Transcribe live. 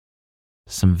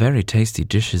Some very tasty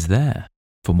dishes there.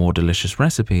 For more delicious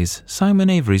recipes, Simon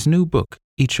Avery's new book,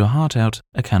 Eat Your Heart Out,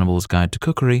 A Cannibal's Guide to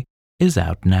Cookery, is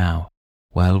out now.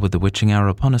 Well, with the witching hour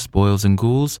upon us, boils and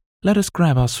ghouls, let us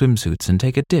grab our swimsuits and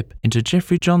take a dip into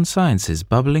Jeffrey John Science's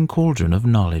bubbling cauldron of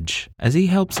knowledge as he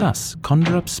helps us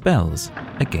conjure up spells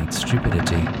against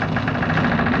stupidity.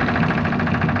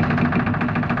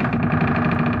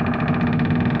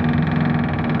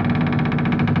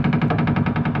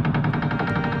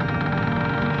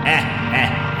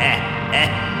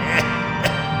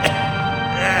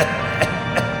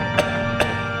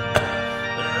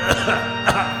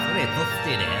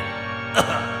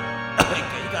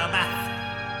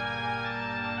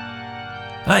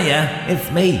 Hiya, it's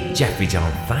me, Jeffrey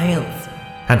John Science,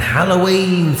 and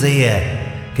Halloween's here.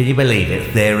 Can you believe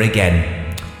it's there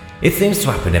again? It seems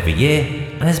to happen every year,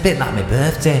 and it's a bit like my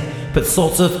birthday, but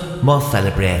sort of more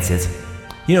celebrated.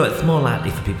 You know, it's more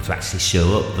likely for people to actually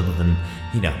show up than,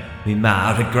 my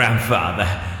ma or grandfather.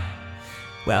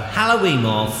 Well, Halloween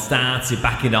all started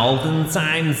back in olden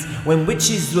times when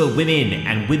witches were women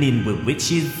and women were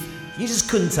witches. You just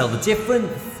couldn't tell the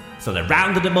difference. So they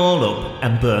rounded them all up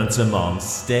and burnt them on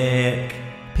stake.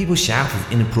 People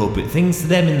shouted inappropriate things to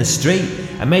them in the street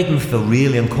and made them feel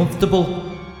really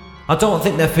uncomfortable. I don't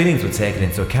think their feelings were taken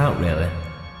into account, really.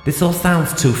 This all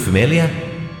sounds too familiar,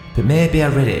 but maybe I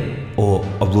read it or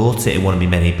I wrote it in one of my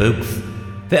many books.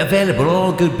 They're available at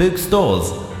all good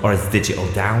bookstores or as digital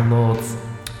downloads.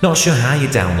 Not sure how you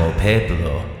download paper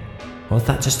though. Or is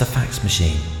that just a fax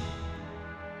machine?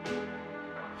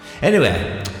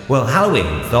 Anyway, well,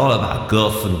 Halloween's all about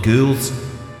ghosts and ghouls.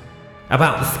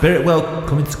 About the spirit world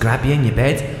coming to grab you in your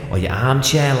bed or your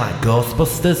armchair like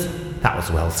Ghostbusters. That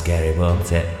was well scary,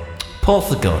 wasn't it? Poor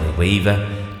Sigourney Weaver.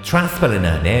 Try spelling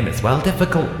her name, it's well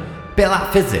difficult. Bit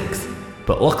like physics.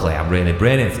 But luckily I'm really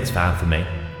brainy, so it's fine for me.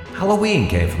 Halloween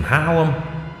came from Harlem.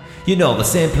 You know, the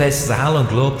same place as the Harlem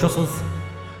Globetrotters,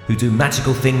 who do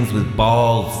magical things with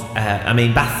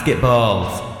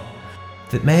basketballs.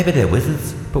 That maybe they're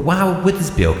wizards, but why would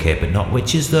wizards be okay but not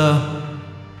witches though?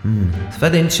 It's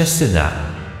very interesting that.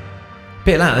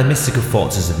 Bit like the mystical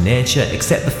forces of nature,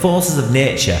 except the forces of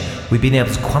nature we've been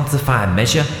able to quantify and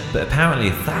measure, but apparently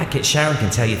a psychic Sharon can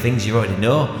tell you things you already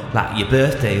know, like your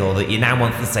birthday or that you now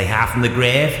want to say hi from the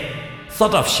grave.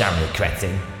 Sod off, Sharon, you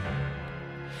cretin.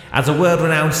 As a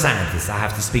world-renowned scientist, I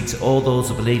have to speak to all those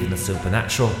who believe in the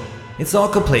supernatural. It's all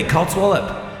complete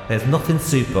codswallop. There's nothing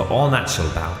super or natural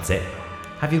about it.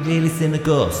 Have you really seen a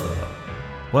ghost though?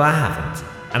 Well, I haven't,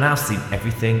 and I've seen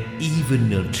everything, even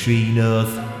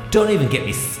neutrinos. Don't even get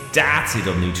me started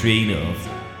on neutrinos.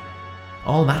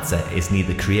 All matter is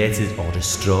neither created or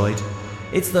destroyed.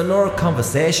 It's the law of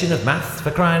conservation of mass, for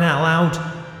crying out loud.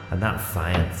 And that's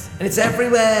science. And it's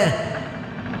everywhere!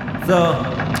 So,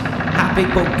 happy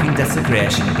pumpkin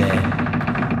desecration day.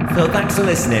 So thanks for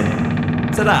listening.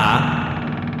 Ta-da!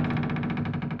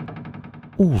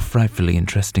 All frightfully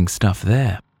interesting stuff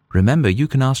there. Remember, you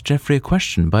can ask Jeffrey a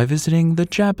question by visiting the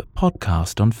Jab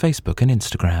Podcast on Facebook and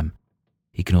Instagram.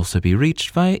 He can also be reached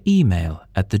via email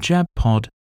at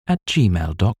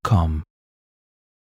thejabpod@gmail.com.